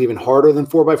 that sounds even harder than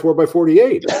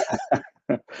 4x4x48.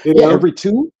 Every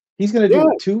two? He's going to do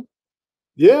 2?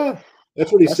 Yeah. That's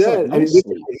what he That's like said. I no mean,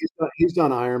 sleep. he's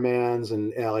done Ironmans,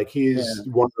 and like he's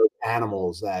Yeah. one of those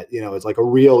animals that it's like a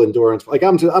real endurance. Like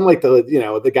I'm like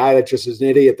the guy that just is an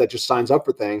idiot that just signs up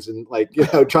for things and like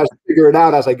tries to figure it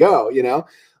out as I go.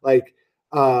 Like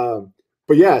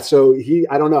but yeah. So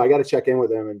I don't know. I got to check in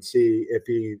with him and see if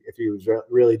he was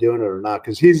really doing it or not,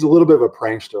 because he's a little bit of a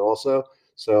prankster also.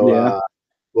 So Yeah.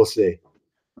 we'll see.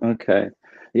 Okay.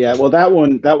 Yeah, well that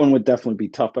one would definitely be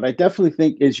tough, but I definitely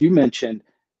think, as you mentioned,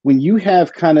 when you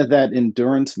have kind of that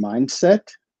endurance mindset,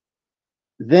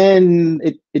 then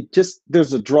it just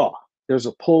there's a draw. There's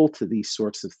a pull to these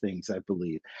sorts of things, I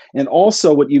believe. And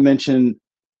also what you mentioned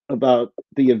about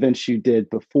the events you did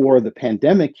before the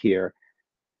pandemic here,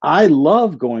 I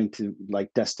love going to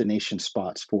like destination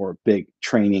spots for big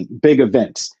training, big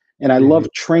events. And I Mhm.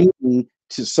 love training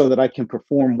so that I can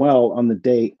perform well on the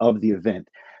day of the event.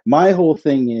 My whole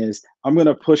thing is I'm going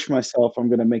to push myself. I'm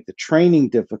going to make the training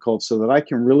difficult so that I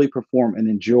can really perform and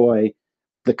enjoy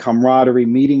the camaraderie,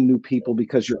 meeting new people,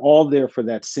 because you're all there for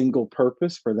that single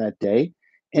purpose for that day.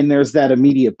 And there's that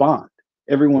immediate bond.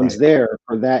 Everyone's Right. there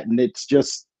for that. And it's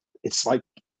like,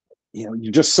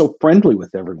 you're just so friendly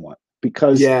with everyone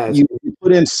because Yeah. you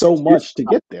put in so much to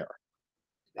get there.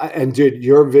 And dude,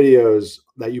 your videos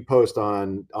that you post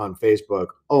on Facebook,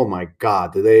 oh my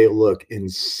God, do they look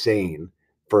insane?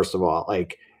 First of all,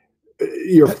 like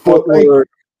your Oh, thank footwork,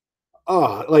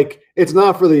 oh, like it's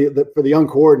not for the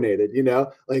uncoordinated,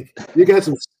 like you got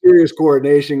some serious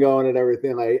coordination going and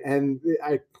everything. Like, and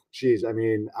geez, I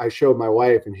mean, I showed my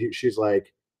wife and she's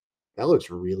like, that looks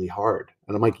really hard.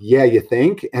 And I'm like, yeah, you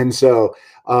think? And so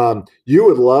you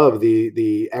would love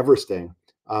the Everesting.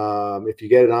 If you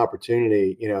get an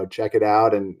opportunity, check it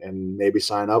out and maybe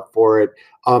sign up for it.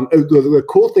 The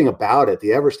cool thing about it,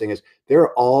 the Everesting, is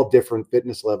they're all different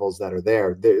fitness levels that are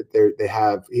there.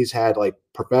 He's had like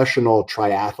professional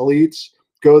triathletes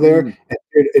go there. Mm,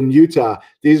 And in Utah,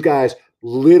 these guys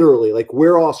literally, like,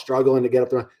 we're all struggling to get up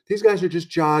there. These guys are just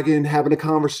jogging, having a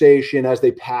conversation as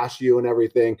they pass you and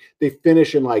everything. They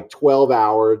finish in like 12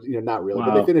 hours, not really,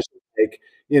 but they wow. finish in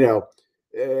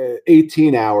like,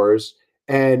 18 hours.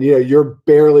 And, you're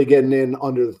barely getting in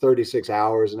under the 36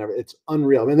 hours and everything. It's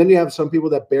unreal. And then you have some people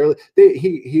that barely,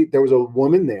 there was a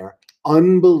woman there,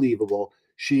 unbelievable.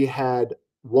 She had,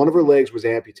 one of her legs was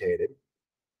amputated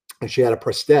and she had a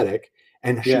prosthetic,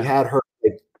 and she Yeah. had her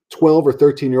like 12 or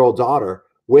 13-year-old daughter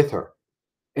with her.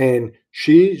 And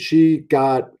she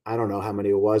got, I don't know how many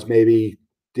it was, maybe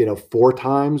 4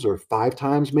 times or 5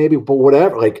 times maybe, but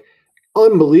whatever, like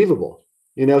unbelievable.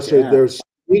 So Yeah.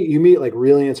 you meet like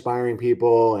really inspiring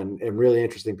people and really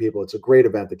interesting people. It's a great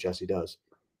event that Jesse does.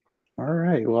 All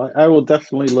right. Well, I will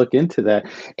definitely look into that.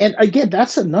 And again,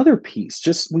 that's another piece.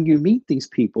 Just when you meet these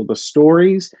people, the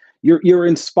stories, you're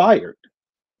inspired.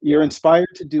 You're Yeah.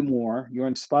 inspired to do more. You're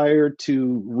inspired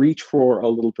to reach for a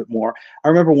little bit more. I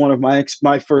remember one of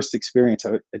my first experience.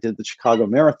 I did the Chicago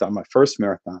Marathon, my first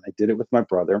marathon. I did it with my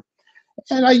brother,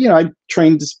 and I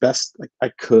trained as best I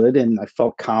could, and I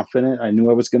felt confident. I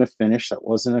knew I was going to finish. That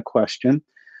wasn't a question.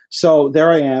 So there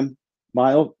I am.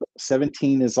 Mile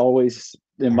 17 is always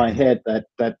in my head.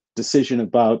 That decision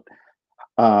about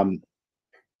um,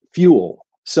 fuel.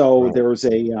 So Right. there was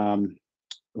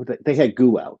they had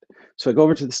goo out. So I go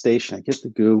over to the station. I get the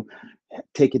goo,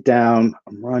 take it down.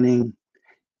 I'm running,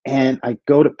 and I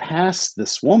go to pass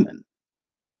this woman,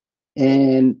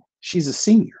 and she's a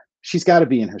senior. She's got to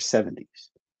be in her 70s.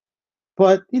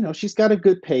 But, she's got a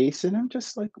good pace, and I'm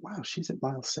just like, wow, she's at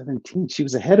mile 17. She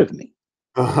was ahead of me,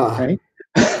 right?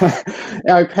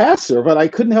 And I pass her, but I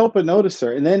couldn't help but notice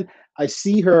her. And then I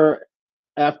see her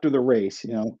after the race,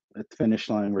 at the finish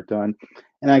line, we're done.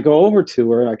 And I go over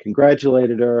to her, I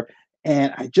congratulated her,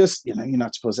 and I just, you're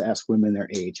not supposed to ask women their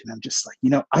age. And I'm just like,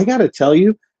 I got to tell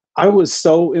you, I was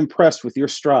so impressed with your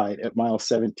stride at mile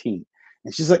 17.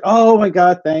 And she's like, oh my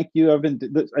God, thank you.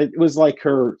 It was like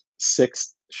her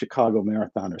sixth Chicago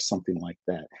Marathon or something like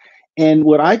that. And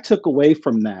what I took away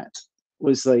from that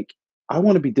was like, I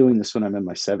want to be doing this when I'm in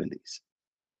my 70s.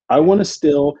 I want to Yeah.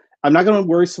 still, I'm not going to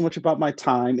worry so much about my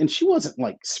time. And she wasn't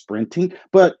like sprinting,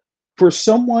 but for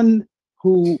someone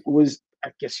who was,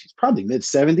 I guess she's probably mid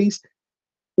 70s,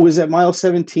 was at mile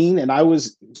 17 and I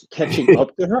was catching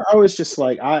up to her, I was just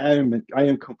like, I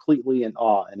am completely in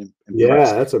awe and Yeah,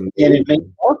 impressed. that's And it made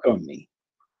amazing. mark on me,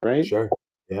 right? Sure.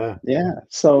 Yeah. Yeah.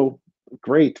 So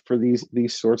great for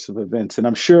these sorts of events. And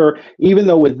I'm sure even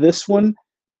though with this one,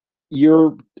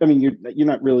 you're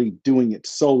not really doing it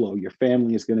solo. Your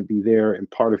family is going to be there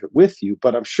and part of it with you,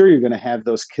 but I'm sure you're going to have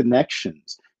those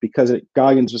connections because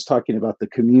Goggins was talking about the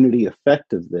community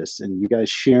effect of this and you guys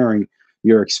sharing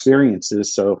your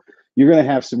experiences. So you're going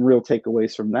to have some real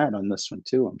takeaways from that on this one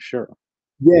too, I'm sure.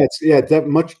 Yeah, it's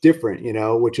much different,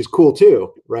 which is cool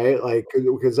too, right? Like,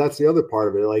 because that's the other part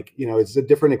of it. Like, it's a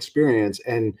different experience.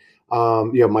 And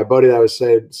my buddy that was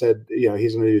said,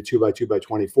 he's going to do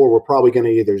 2x2x24. We're probably going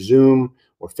to either Zoom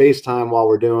or FaceTime while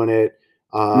we're doing it.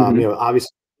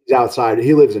 Obviously he's outside.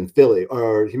 He lives in Philly,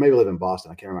 or he maybe live in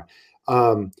Boston. I can't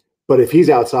remember. But if he's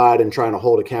outside and trying to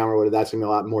hold a camera, that's going to be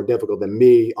a lot more difficult than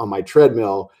me on my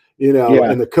treadmill, in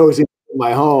the cozy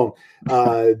my home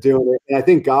doing it. And I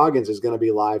think Goggins is going to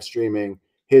be live streaming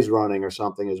his running or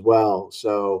something as well.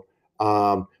 So,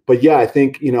 but yeah, I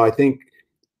think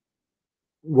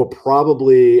we'll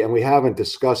probably, and we haven't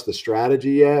discussed the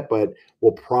strategy yet, but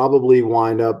we'll probably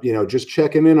wind up, just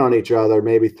checking in on each other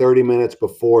maybe 30 minutes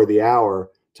before the hour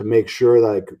to make sure that,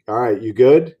 like, all right, you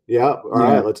good? Yeah. All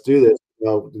right, let's do this.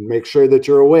 Make sure that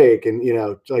you're awake and,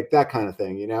 like that kind of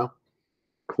thing,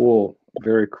 Cool.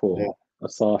 Very cool. Yeah.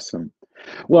 That's awesome.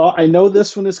 Well, I know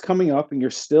this one is coming up and you're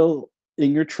still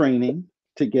in your training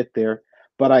to get there,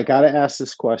 but I got to ask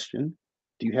this question.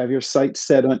 Do you have your sights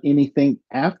set on anything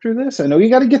after this? I know you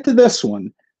got to get to this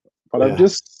one, but I'm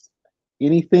just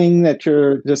anything that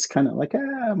you're just kind of like,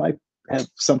 I might have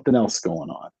something else going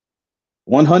on.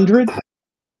 100?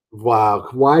 Wow.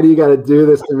 Why do you got to do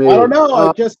this to me? I don't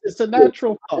know. It's a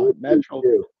natural thought.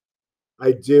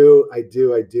 I do.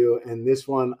 And this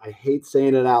one, I hate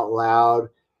saying it out loud.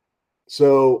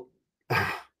 So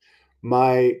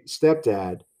my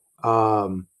stepdad,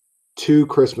 2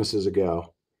 Christmases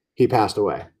ago, he passed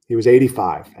away. He was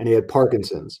 85 and he had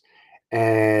Parkinson's.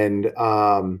 And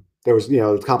there was,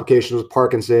 complications with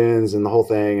Parkinson's and the whole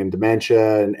thing and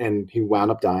dementia. And he wound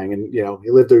up dying. And,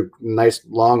 he lived a nice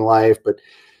long life, but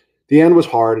the end was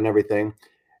hard and everything.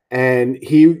 And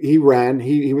he ran,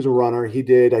 he was a runner. He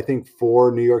did, I think,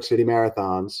 4 New York City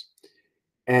marathons.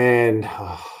 And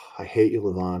I hate you,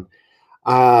 Levon.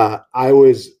 I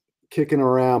was kicking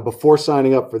around before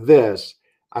signing up for this.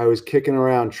 I was kicking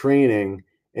around training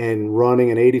and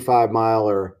running an 85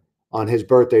 miler on his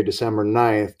birthday, December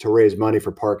 9th, to raise money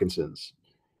for Parkinson's.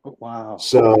 Oh, wow.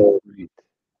 So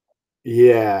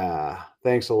yeah,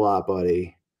 thanks a lot,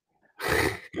 buddy.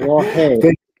 Well, hey,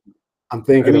 I'm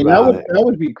thinking about it. That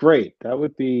would be great. That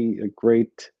would be a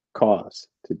great cause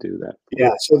to do that.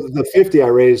 Yeah. So the 50, I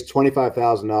raised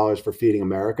 $25,000 for Feeding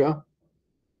America.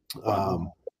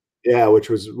 Wow. Yeah, which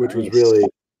was really,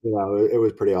 it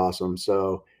was pretty awesome.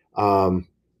 So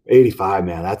 85,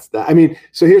 man, that's that. I mean,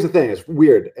 so here's the thing. It's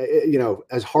weird.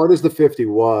 As hard as the 50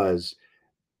 was,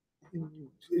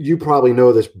 you probably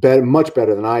know this much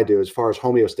better than I do as far as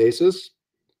homeostasis,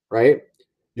 right?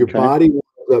 Your body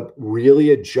winds up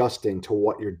really adjusting to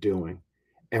what you're doing.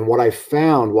 And what I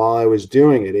found while I was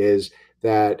doing it is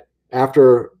that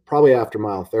probably after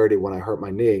mile 30, when I hurt my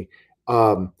knee,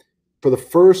 for the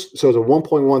first, so it was a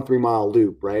 1.13 mile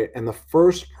loop, right? And the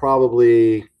first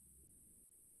probably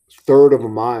third of a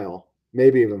mile,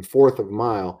 maybe even fourth of a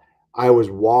mile, I was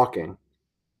walking,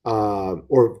 or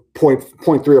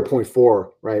 0.3 or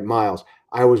 0.4, right, miles.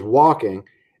 I was walking,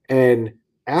 and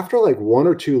after like 1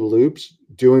 or 2 loops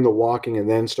doing the walking and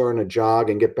then starting to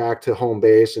jog and get back to home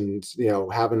base and,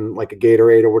 having like a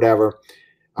Gatorade or whatever,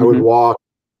 I would walk.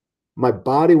 My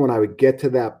body, when I would get to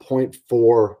that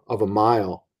 0.4 of a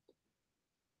mile,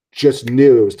 just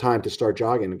knew it was time to start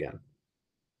jogging again.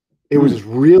 It was this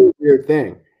really weird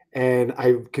thing. And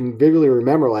I can vividly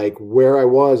remember like where I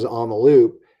was on the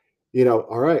loop,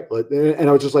 all right. And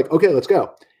I was just like, okay, let's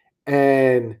go.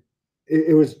 And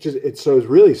it was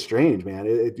really strange,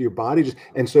 man. Your body just,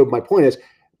 and so my point is,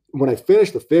 when I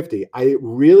finished the 50, I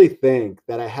really think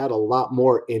that I had a lot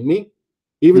more in me,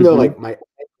 even though like my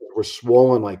ankles were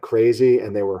swollen like crazy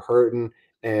and they were hurting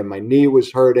and my knee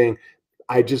was hurting.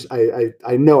 I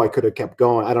know I could have kept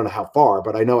going. I don't know how far,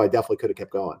 but I know I definitely could have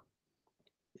kept going.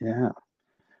 Yeah.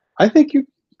 I think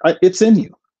it's in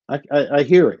you. I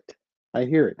hear it. I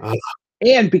hear it.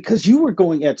 And because you were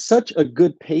going at such a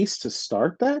good pace to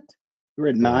start that, you were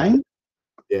at 9.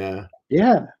 Yeah.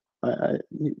 Yeah.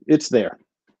 It's there.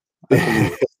 I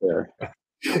believe it's there.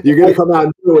 You're going to come out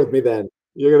and do it with me then.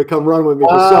 You're going to come run with me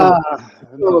for some.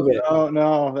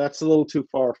 No, that's a little too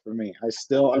far for me.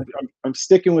 I'm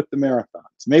sticking with the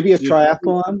marathons. Maybe a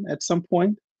triathlon at some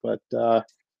point, but the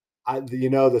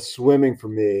swimming for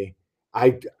me,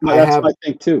 that's my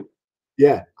thing too.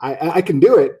 Yeah, I can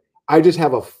do it. I just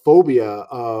have a phobia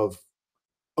of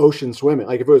ocean swimming.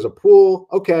 Like if it was a pool,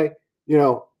 okay,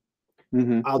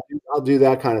 I'll do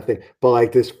that kind of thing. But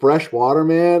like this fresh water,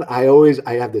 man, I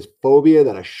have this phobia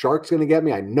that a shark's going to get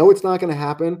me. I know it's not going to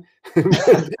happen,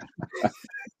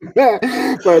 but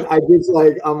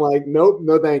I'm like, nope,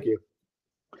 no, thank you.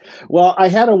 Well, I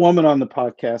had a woman on the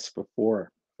podcast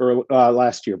before or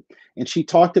last year, and she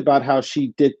talked about how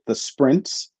she did the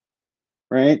sprints,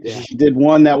 right? Yeah. She did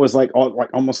one that was like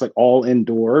almost like all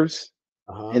indoors,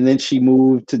 Uh-huh. and then she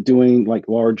moved to doing like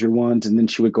larger ones, and then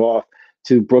she would go off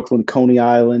to Brooklyn, Coney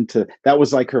Island. To that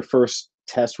was like her first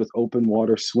test with open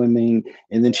water swimming,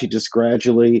 and then she just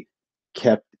gradually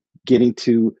kept getting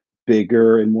to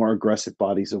bigger and more aggressive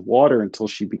bodies of water until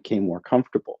she became more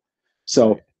comfortable.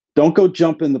 So Right. don't go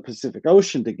jump in the Pacific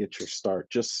Ocean to get your start.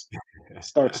 Just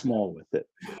start small with it,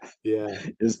 Yeah.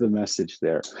 is the message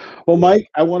there. Well, Yeah. Mike,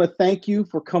 I want to thank you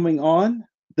for coming on.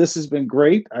 This has been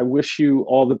great. I wish you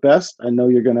all the best. I know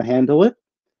you're going to handle it.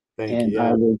 Thank you. And I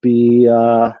Yeah. will be,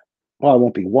 well, I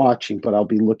won't be watching, but I'll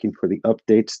be looking for the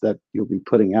updates that you'll be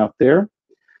putting out there.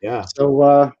 Yeah.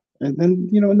 So, and then,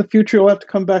 in the future, you'll have to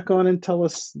come back on and tell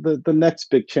us the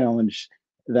next big challenge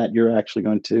that you're actually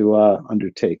going to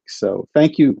undertake. So,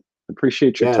 thank you.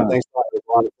 Appreciate your Yeah. time. Thanks a lot. It was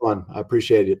a lot of fun. I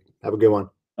appreciate it. Have a good one.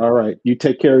 All right. You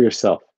take care of yourself.